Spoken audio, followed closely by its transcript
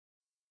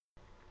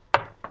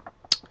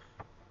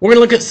We're going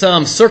to look at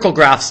some circle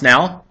graphs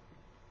now.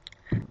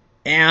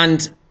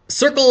 And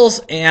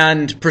circles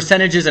and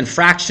percentages and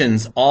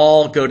fractions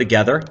all go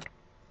together.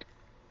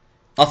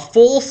 A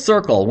full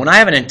circle, when I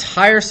have an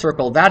entire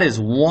circle, that is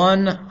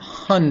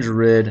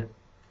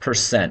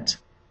 100%.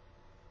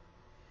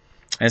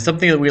 And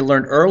something that we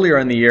learned earlier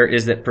in the year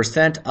is that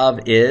percent of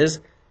is,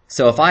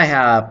 so if I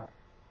have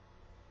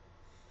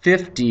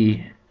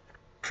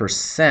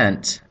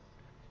 50%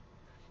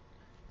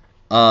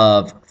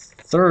 of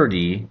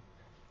 30,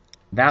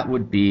 that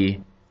would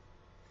be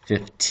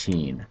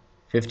 15.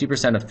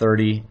 50% of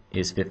 30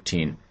 is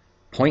 15.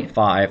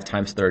 0.5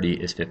 times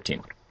 30 is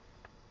 15.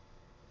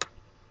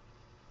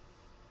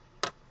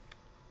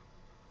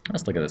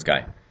 Let's look at this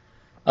guy.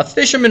 A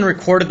fisherman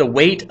recorded the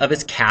weight of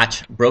his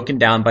catch broken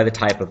down by the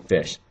type of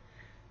fish.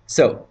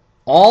 So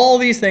all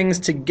these things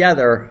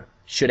together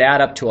should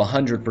add up to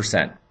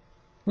 100%.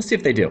 Let's see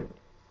if they do.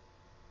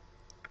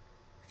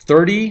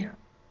 30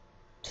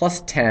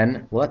 plus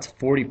 10, well, that's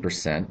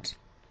 40%.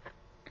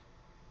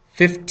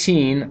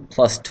 15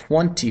 plus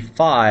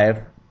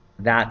 25,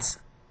 that's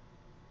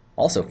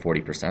also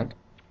 40%.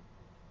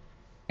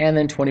 And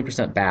then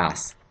 20%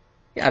 bass.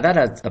 Yeah, that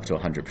adds up to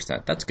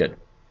 100%. That's good.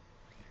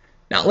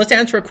 Now, let's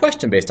answer a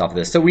question based off of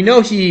this. So we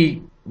know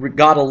he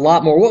got a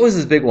lot more. What was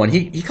his big one?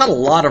 He caught a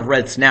lot of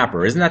red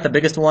snapper. Isn't that the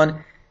biggest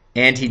one?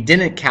 And he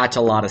didn't catch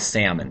a lot of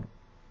salmon.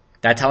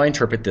 That's how I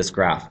interpret this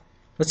graph.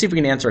 Let's see if we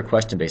can answer a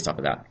question based off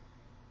of that.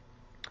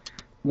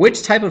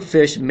 Which type of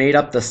fish made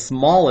up the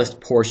smallest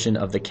portion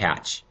of the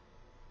catch?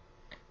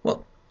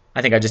 Well,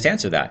 I think I just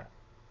answered that.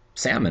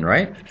 Salmon,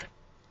 right?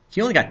 He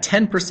only got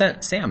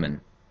 10%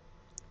 salmon.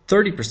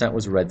 30%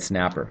 was red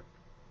snapper.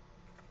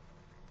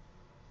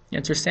 The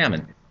answer is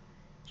salmon.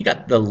 He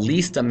got the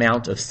least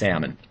amount of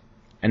salmon.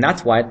 And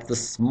that's why it's the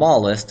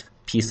smallest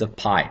piece of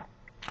pie.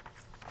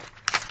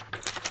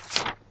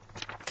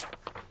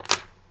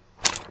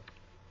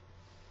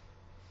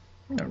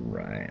 All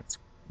right, let's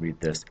read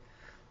this.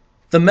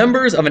 The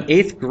members of an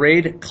 8th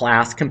grade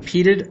class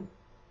completed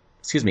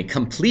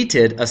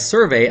a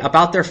survey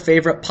about their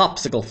favorite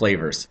popsicle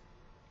flavors.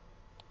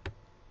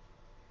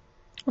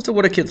 So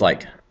what do kids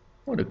like?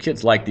 What do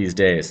kids like these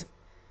days?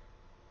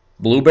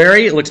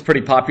 Blueberry, it looks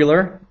pretty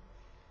popular.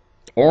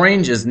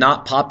 Orange is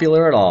not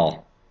popular at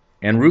all.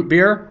 And root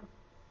beer?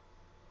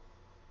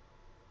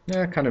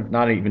 Yeah, kind of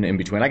not even in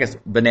between. I guess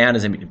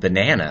banana's in between.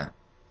 Banana?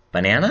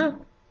 Banana?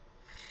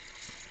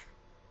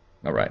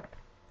 All right.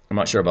 I'm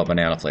not sure about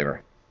banana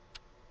flavor.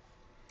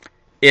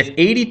 If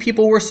 80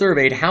 people were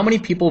surveyed, how many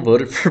people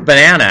voted for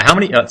banana? How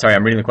many? Sorry,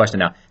 I'm reading the question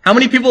now. How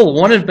many people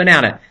wanted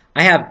banana?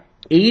 I have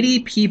 80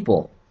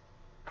 people.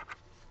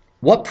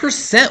 What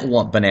percent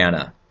want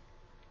banana?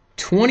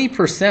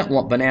 20%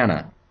 want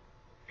banana.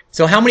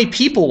 So how many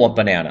people want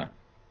banana?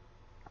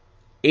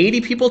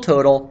 80 people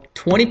total,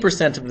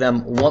 20% of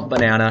them want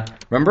banana.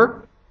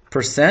 Remember,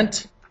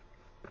 percent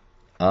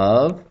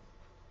of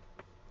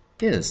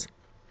is.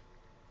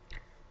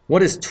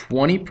 What is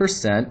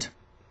 20%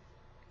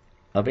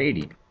 of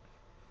 80?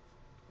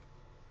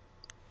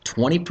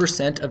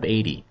 20% of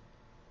 80.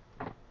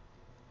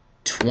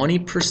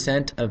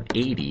 20% of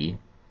 80.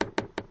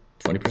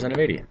 20% of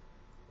 80.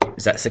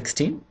 Is that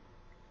 16?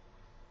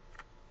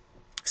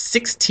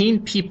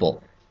 16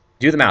 people.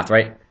 Do the math,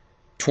 right?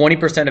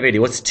 20% of 80.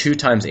 What's 2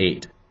 times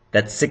 8?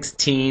 That's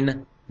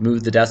 16.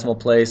 Move the decimal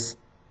place.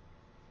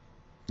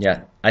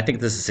 Yeah, I think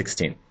this is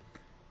 16.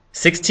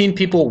 16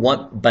 people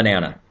want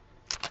banana.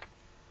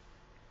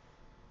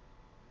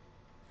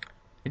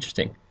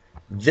 Interesting.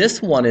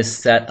 This one is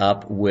set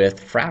up with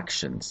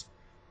fractions.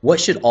 What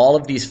should all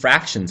of these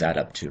fractions add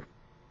up to?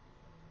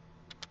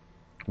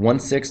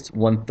 1/6,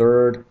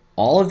 1/3.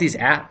 All of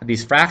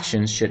these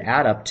fractions should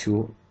add up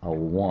to a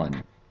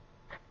 1.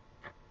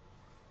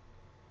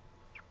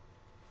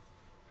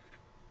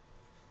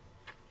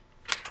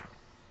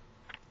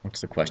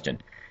 What's the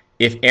question?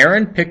 If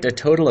Aaron picked a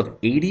total of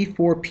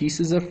 84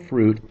 pieces of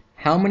fruit,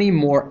 how many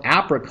more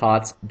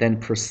apricots than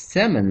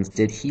persimmons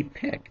did he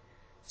pick?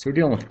 So we're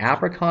dealing with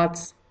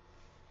apricots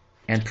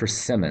and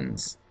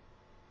persimmons.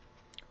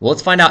 Well,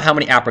 let's find out how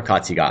many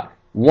apricots he got.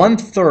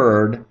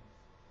 1/3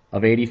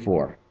 of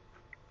 84.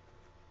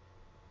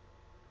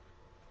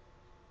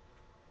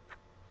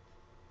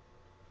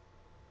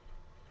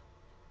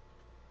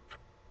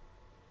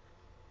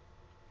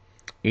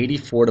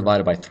 (84)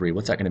 divided by 3.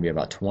 What's that going to be?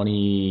 About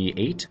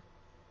 28?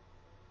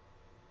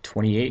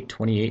 28,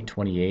 28,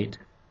 28.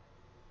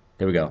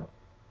 There we go.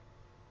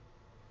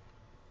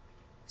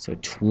 So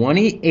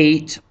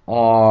 28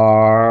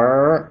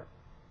 are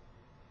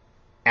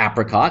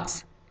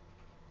apricots.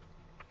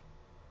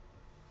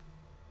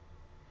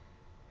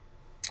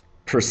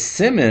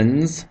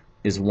 Persimmons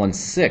is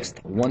 1/6.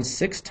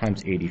 1/6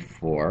 times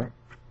 84.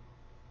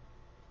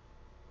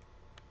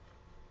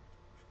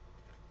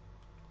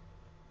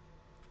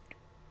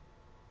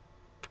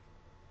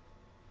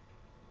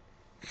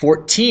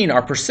 (14)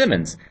 are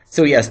persimmons.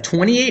 So he has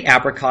 28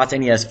 apricots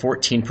and he has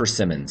 14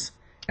 persimmons.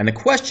 And the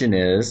question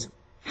is,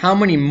 how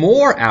many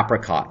more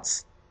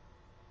apricots?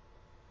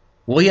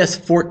 Well, he has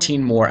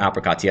 14 more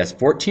apricots. He has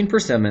 14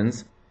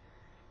 persimmons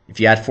If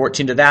you add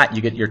 14 to that,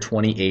 you get your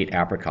 28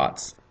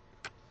 apricots.